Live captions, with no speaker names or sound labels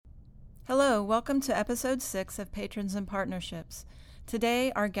Hello, welcome to episode 6 of Patrons and Partnerships.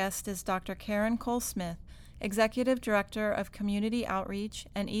 Today, our guest is Dr. Karen Cole-Smith, Executive Director of Community Outreach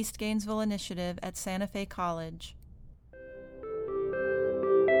and East Gainesville Initiative at Santa Fe College.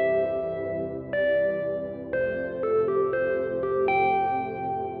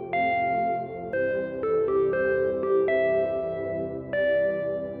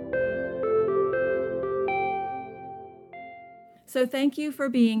 So thank you for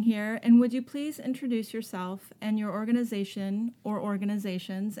being here, and would you please introduce yourself and your organization or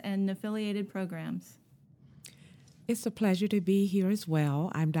organizations and affiliated programs? It's a pleasure to be here as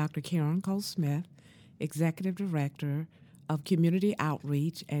well. I'm Dr. Karen Cole-Smith, Executive Director of Community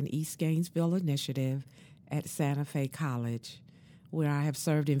Outreach and East Gainesville Initiative at Santa Fe College, where I have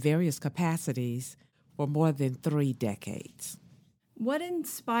served in various capacities for more than 3 decades. What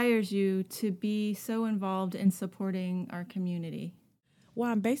inspires you to be so involved in supporting our community?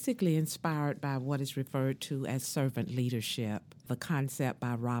 Well, I'm basically inspired by what is referred to as servant leadership, the concept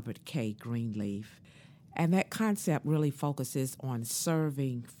by Robert K. Greenleaf. And that concept really focuses on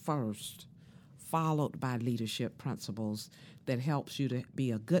serving first, followed by leadership principles that helps you to be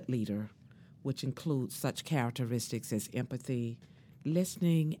a good leader, which includes such characteristics as empathy,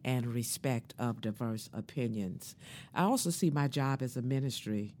 listening, and respect of diverse opinions. I also see my job as a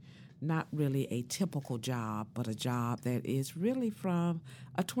ministry, not really a typical job, but a job that is really from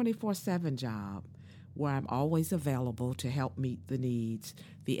a 24/7 job, where I'm always available to help meet the needs,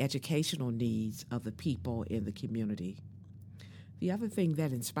 the educational needs of the people in the community. The other thing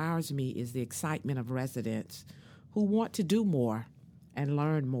that inspires me is the excitement of residents who want to do more and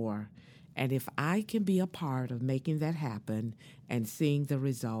learn more. And if I can be a part of making that happen and seeing the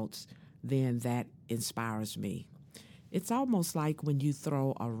results, then that inspires me. It's almost like when you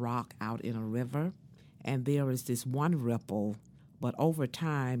throw a rock out in a river and there is this one ripple, but over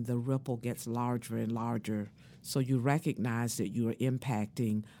time the ripple gets larger and larger, so you recognize that you are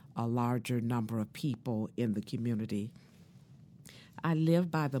impacting a larger number of people in the community. I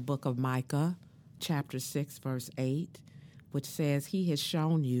live by the book of Micah, chapter 6, verse 8, which says, "He has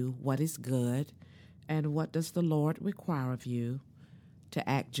shown you what is good, and what does the Lord require of you? To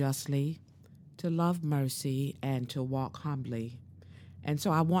act justly, to love mercy, and to walk humbly." And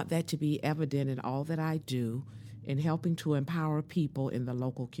so I want that to be evident in all that I do in helping to empower people in the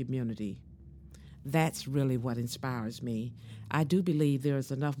local community. That's really what inspires me. I do believe there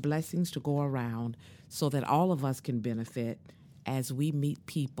is enough blessings to go around so that all of us can benefit as we meet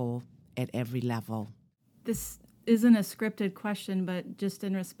people at every level. This isn't a scripted question, but just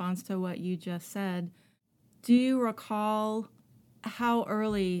in response to what you just said, do you recall how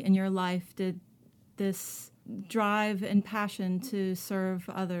early in your life did this drive and passion to serve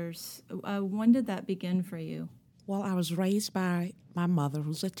others, when did that begin for you? Well, I was raised by my mother,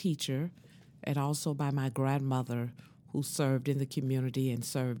 who's a teacher, and also by my grandmother, who served in the community and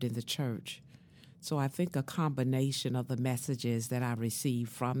served in the church. So I think a combination of the messages that I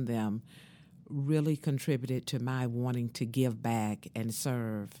received from them really contributed to my wanting to give back and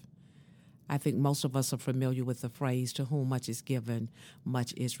serve. I think most of us are familiar with the phrase, "To whom much is given,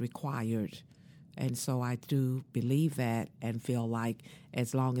 much is required." And so I do believe that and feel like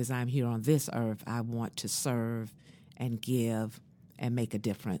as long as I'm here on this earth, I want to serve and give and make a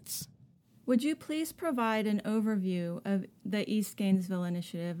difference. Would you please provide an overview of the East Gainesville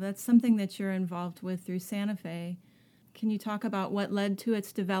Initiative? That's something that you're involved with through Santa Fe. Can you talk about what led to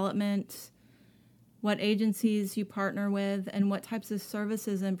its development, what agencies you partner with, and what types of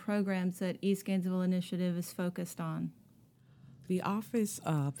services and programs that East Gainesville Initiative is focused on? The Office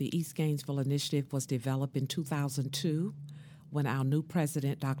of the East Gainesville Initiative was developed in 2002 when our new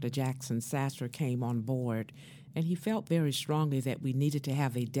president, Dr. Jackson Sasser, came on board, and he felt very strongly that we needed to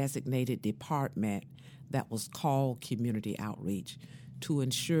have a designated department that was called Community Outreach to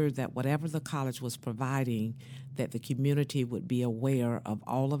ensure that whatever the college was providing, that the community would be aware of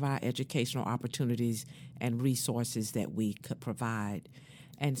all of our educational opportunities and resources that we could provide.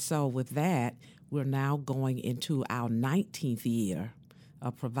 And so with that, we're now going into our 19th year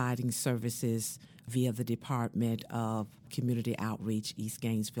of providing services via the Department of Community Outreach East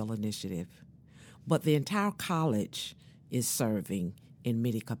Gainesville Initiative. But the entire college is serving in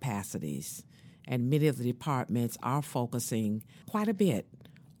many capacities, and many of the departments are focusing quite a bit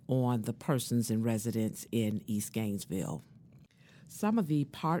on the persons and residents in East Gainesville. Some of the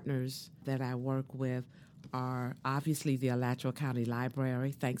partners that I work with are obviously the Alachua County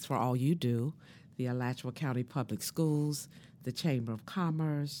Library. Thanks for all you do. The Alachua County Public Schools, the Chamber of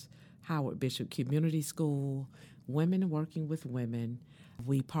Commerce, Howard Bishop Community School, Women Working with Women.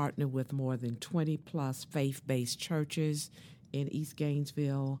 We partner with more than 20 plus faith-based churches in East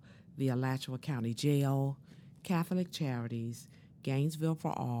Gainesville, the Alachua County Jail, Catholic Charities, Gainesville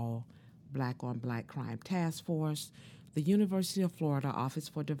for All, Black on Black Crime Task Force, the University of Florida Office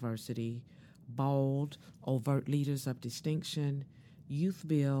for Diversity, BOLD, Overt Leaders of Distinction, Youth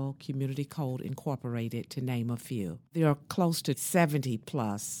Bill, Community Code Incorporated, to name a few. There are close to 70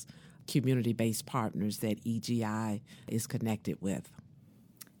 plus community-based partners that EGI is connected with.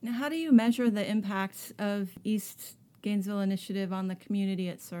 Now, how do you measure the impact of East Gainesville Initiative on the community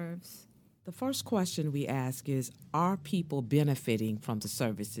it serves? The first question we ask is, are people benefiting from the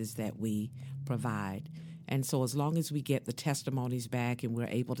services that we provide? And so as long as we get the testimonies back and we're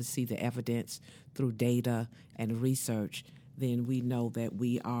able to see the evidence through data and research, then we know that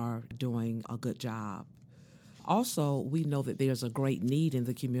we are doing a good job. Also, we know that there's a great need in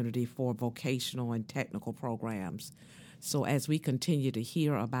the community for vocational and technical programs. So as we continue to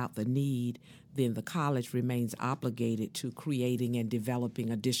hear about the need, then the college remains obligated to creating and developing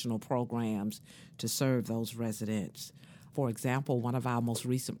additional programs to serve those residents. For example, one of our most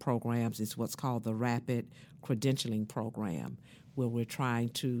recent programs is what's called the Rapid Credentialing Program, where we're trying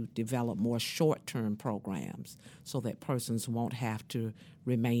to develop more short-term programs so that persons won't have to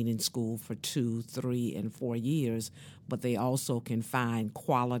remain in school for 2, 3, and 4 years, but they also can find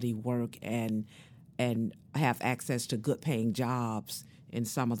quality work and have access to good-paying jobs in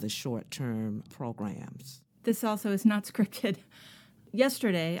some of the short-term programs. This also is not scripted.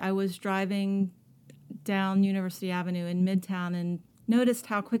 Yesterday, I was driving down University Avenue in Midtown and noticed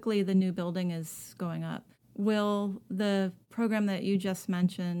how quickly the new building is going up. Will the program that you just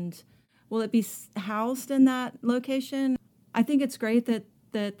mentioned, will it be housed in that location? I think it's great that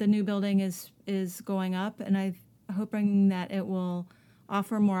the new building is going up, and I'm hoping that it will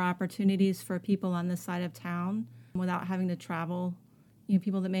offer more opportunities for people on this side of town without having to travel,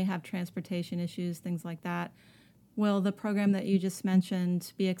 people that may have transportation issues, things like that. Will the program that you just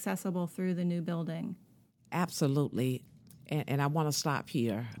mentioned be accessible through the new building? Absolutely. And I want to stop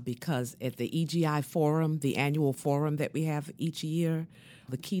here because at the EGI Forum, the annual forum that we have each year,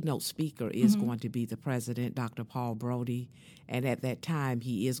 the keynote speaker is going to be the president, Dr. Paul Brody. And at that time,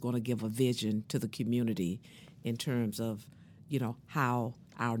 he is going to give a vision to the community in terms of, how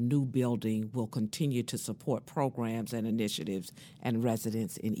our new building will continue to support programs and initiatives and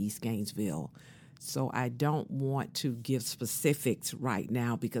residents in East Gainesville. So I don't want to give specifics right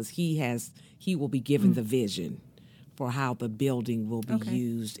now because he will be given the vision for how the building will be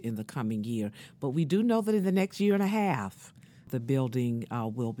used in the coming year. But we do know that in the next year and a half, the building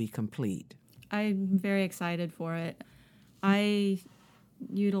will be complete. I'm very excited for it. I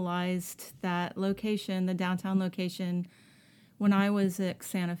utilized that location, the downtown location, when I was at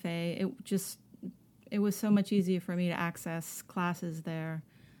Santa Fe. It was so much easier for me to access classes there.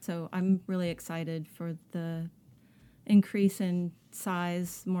 So I'm really excited for the increase in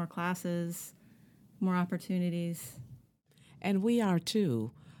size, more classes, more opportunities. And we are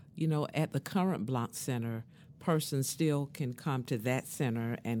too. At the current Blount Center, persons still can come to that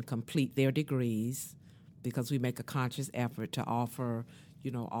center and complete their degrees because we make a conscious effort to offer,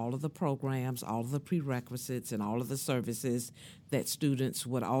 all of the programs, all of the prerequisites, and all of the services that students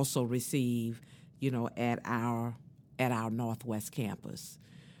would also receive, at our Northwest campus.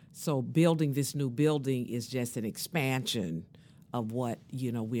 So building this new building is just an expansion of what,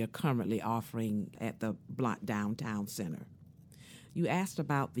 we are currently offering at the Blount Downtown Center. You asked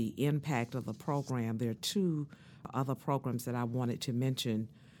about the impact of the program. There are two other programs that I wanted to mention,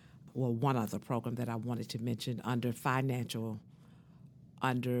 well, one other program that I wanted to mention under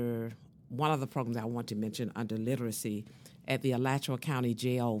literacy. At the Alachua County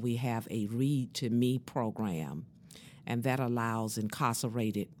Jail, we have a Read to Me program, and that allows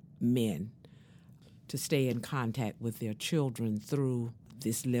incarcerated men to stay in contact with their children through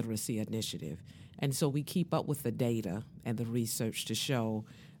this literacy initiative. And so we keep up with the data and the research to show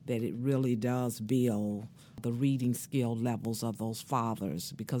that it really does build the reading skill levels of those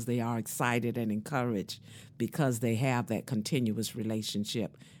fathers because they are excited and encouraged because they have that continuous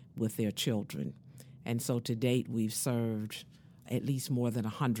relationship with their children. And so to date, we've served at least more than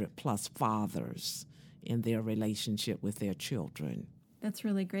 100 plus fathers in their relationship with their children. That's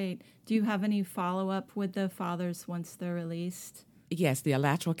really great. Do you have any follow-up with the fathers once they're released? Yes, the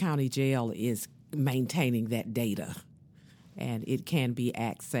Alachua County Jail is maintaining that data, and it can be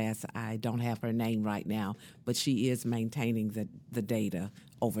accessed. I don't have her name right now, but she is maintaining the data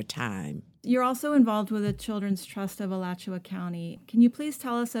over time. You're also involved with the Children's Trust of Alachua County. Can you please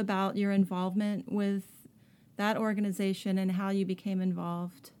tell us about your involvement with that organization and how you became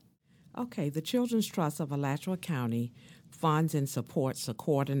involved? Okay, the Children's Trust of Alachua County funds and supports a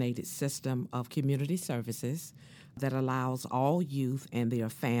coordinated system of community services that allows all youth and their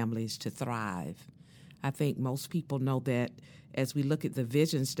families to thrive. I think most people know that as we look at the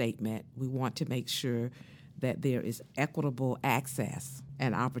vision statement, we want to make sure that there is equitable access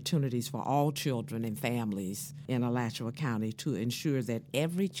and opportunities for all children and families in Alachua County to ensure that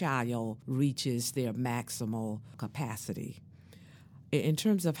every child reaches their maximal capacity. In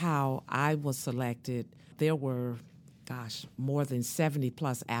terms of how I was selected, there were, more than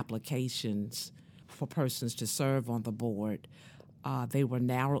 70-plus applications for persons to serve on the board. They were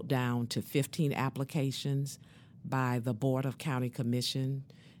narrowed down to 15 applications by the Board of County Commission,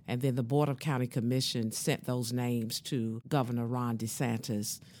 and then the Board of County Commission sent those names to Governor Ron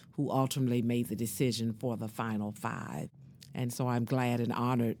DeSantis, who ultimately made the decision for the final 5. And so I'm glad and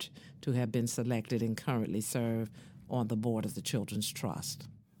honored to have been selected and currently serve on the board of the Children's Trust.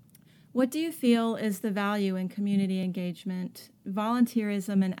 What do you feel is the value in community engagement,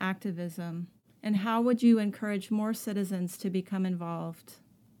 volunteerism, and activism? And how would you encourage more citizens to become involved?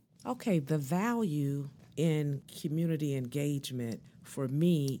 Okay, the value in community engagement for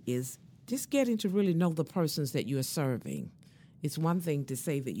me is just getting to really know the persons that you're serving. It's one thing to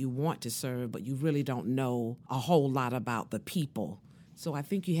say that you want to serve, but you really don't know a whole lot about the people. So I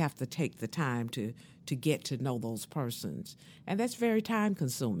think you have to take the time to get to know those persons. And that's very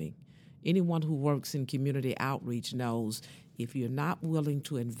time-consuming. Anyone who works in community outreach knows if you're not willing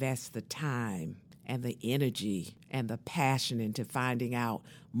to invest the time and the energy and the passion into finding out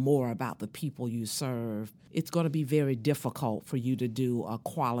more about the people you serve, it's going to be very difficult for you to do a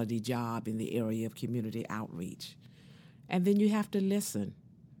quality job in the area of community outreach. And then you have to listen.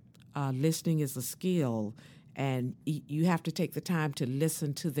 Listening is a skill, and you have to take the time to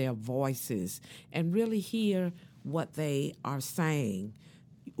listen to their voices and really hear what they are saying.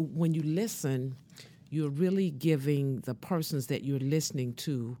 When you listen, you're really giving the persons that you're listening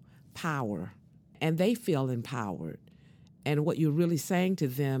to power, and they feel empowered. And what you're really saying to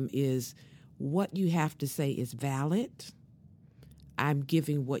them is, what you have to say is valid. I'm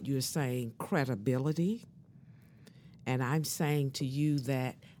giving what you're saying credibility, and I'm saying to you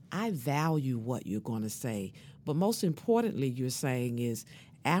that I value what you're going to say. But most importantly, you're saying is,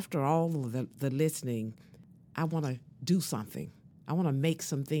 after all of the listening, I want to do something. I want to make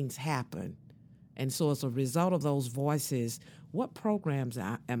some things happen. And so as a result of those voices, what programs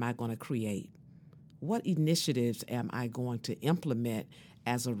am I going to create? What initiatives am I going to implement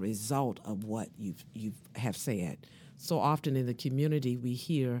as a result of what you have said? So often in the community, we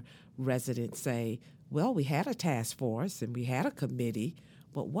hear residents say, well, we had a task force and we had a committee,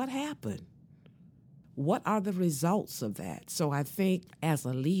 but what happened? What are the results of that? So I think as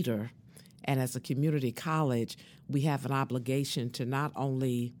a leader and as a community college, we have an obligation to not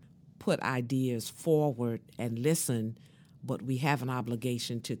only put ideas forward and listen, but we have an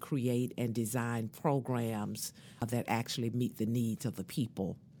obligation to create and design programs that actually meet the needs of the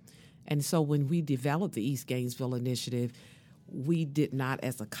people. And so when we developed the East Gainesville Initiative, we did not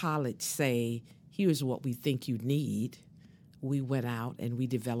as a college say, here's what we think you need. We went out and we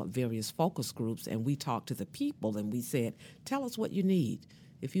developed various focus groups, and we talked to the people and we said, tell us what you need.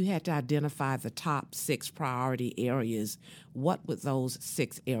 If you had to identify the top 6 priority areas, what would those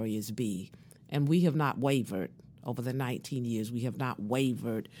 6 areas be? And we have not wavered. Over the 19 years, we have not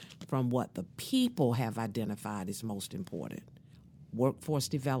wavered from what the people have identified as most important. Workforce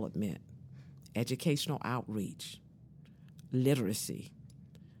development, educational outreach, literacy,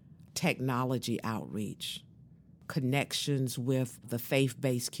 technology outreach, connections with the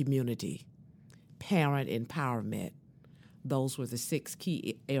faith-based community, parent empowerment. Those were the 6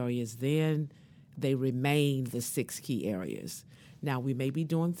 key areas then. They remain the 6 key areas. Now, we may be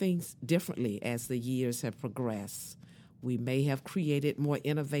doing things differently as the years have progressed. We may have created more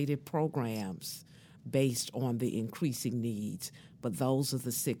innovative programs based on the increasing needs, but those are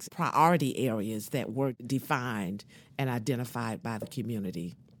the 6 priority areas that were defined and identified by the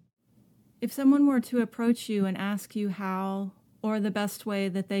community. If someone were to approach you and ask you how or the best way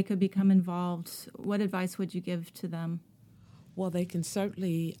that they could become involved, what advice would you give to them? Well, they can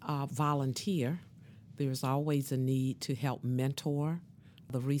certainly volunteer. There's always a need to help mentor.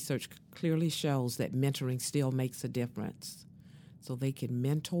 The research clearly shows that mentoring still makes a difference. So they can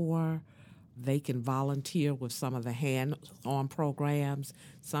mentor, they can volunteer with some of the hands-on programs.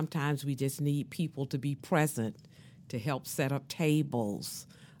 Sometimes we just need people to be present, to help set up tables,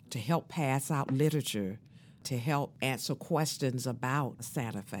 to help pass out literature, to help answer questions about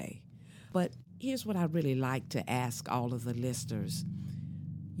Santa Fe. But here's what I really like to ask all of the listeners.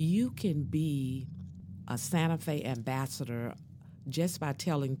 You can be a Santa Fe ambassador just by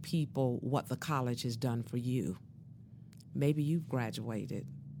telling people what the college has done for you. Maybe you've graduated.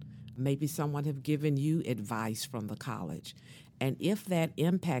 Maybe someone have given you advice from the college. And if that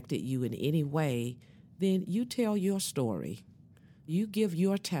impacted you in any way, then you tell your story. You give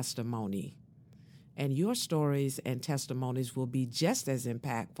your testimony. And your stories and testimonies will be just as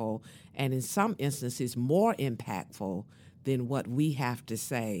impactful, and in some instances more impactful than what we have to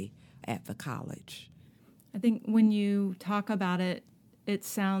say at the college. I think when you talk about it, it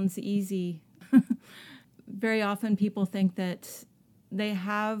sounds easy. Very often people think that they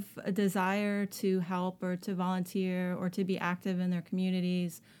have a desire to help or to volunteer or to be active in their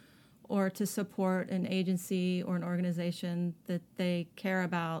communities or to support an agency or an organization that they care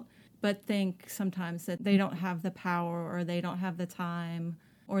about, but think sometimes that they don't have the power or they don't have the time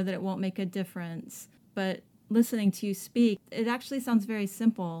or that it won't make a difference. But listening to you speak, it actually sounds very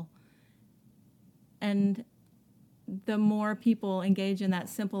simple. And the more people engage in that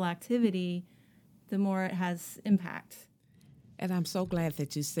simple activity, the more it has impact. And I'm so glad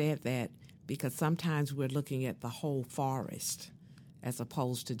that you said that, because sometimes we're looking at the whole forest as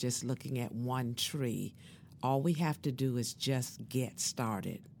opposed to just looking at one tree. All we have to do is just get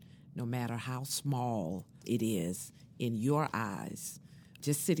started, no matter how small it is in your eyes.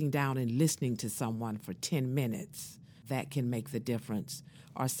 Just sitting down and listening to someone for 10 minutes, that can make the difference.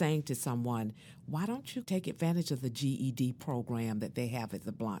 Or saying to someone, why don't you take advantage of the GED program that they have at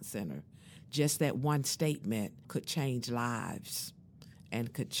the Blount Center? Just that one statement could change lives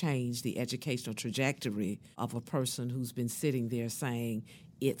and could change the educational trajectory of a person who's been sitting there saying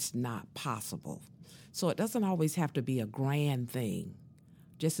it's not possible. So it doesn't always have to be a grand thing,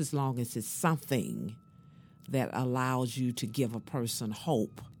 just as long as it's something that allows you to give a person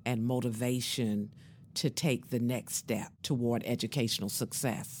hope and motivation to take the next step toward educational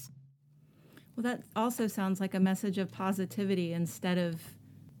success. Well, that also sounds like a message of positivity instead of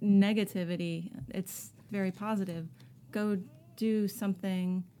negativity. It's very positive. Go do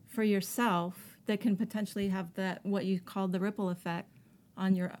something for yourself that can potentially have that, what you called the ripple effect,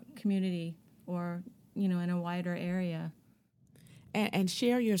 on your community or, in a wider area. And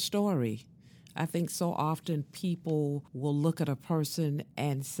share your story. I think so often people will look at a person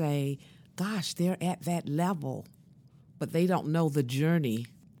and say, gosh, they're at that level, but they don't know the journey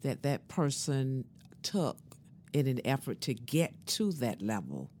that that person took in an effort to get to that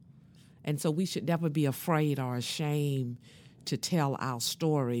level. And so we should never be afraid or ashamed to tell our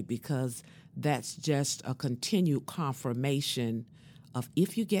story, because that's just a continued confirmation of,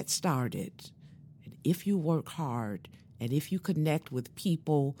 if you get started, and if you work hard, and if you connect with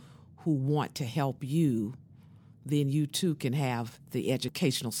people who want to help you, then you too can have the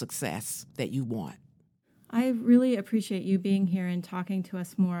educational success that you want. I really appreciate you being here and talking to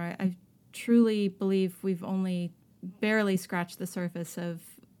us more. I truly believe we've only barely scratched the surface of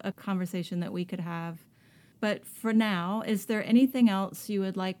a conversation that we could have. But for now, is there anything else you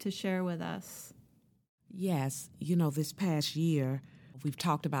would like to share with us? Yes. This past year, we've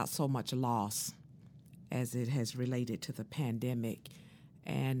talked about so much loss as it has related to the pandemic.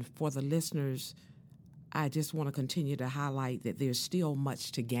 And for the listeners, I just want to continue to highlight that there's still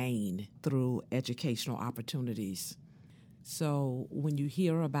much to gain through educational opportunities. So when you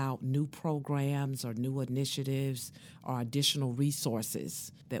hear about new programs or new initiatives or additional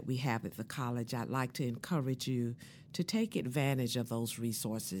resources that we have at the college, I'd like to encourage you to take advantage of those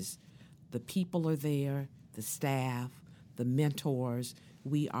resources. The people are there, the staff, the mentors.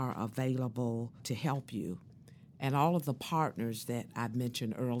 We are available to help you. And all of the partners that I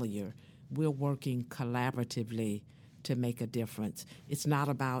mentioned earlier, we're working collaboratively to make a difference. It's not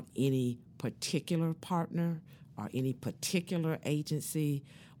about any particular partner or any particular agency,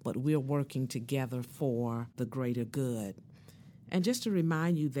 but we're working together for the greater good. And just to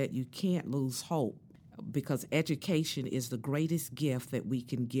remind you that you can't lose hope, because education is the greatest gift that we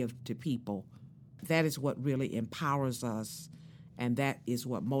can give to people. That is what really empowers us, and that is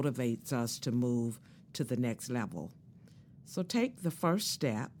what motivates us to move to the next level. So take the first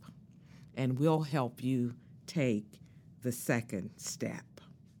step, and we'll help you take the second step.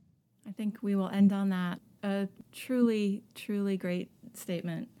 I think we will end on that. A truly, truly great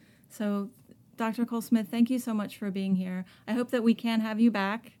statement. So, Dr. Cole-Smith, thank you so much for being here. I hope that we can have you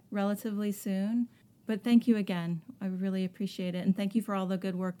back relatively soon. But thank you again. I really appreciate it. And thank you for all the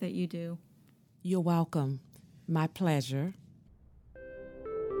good work that you do. You're welcome. My pleasure.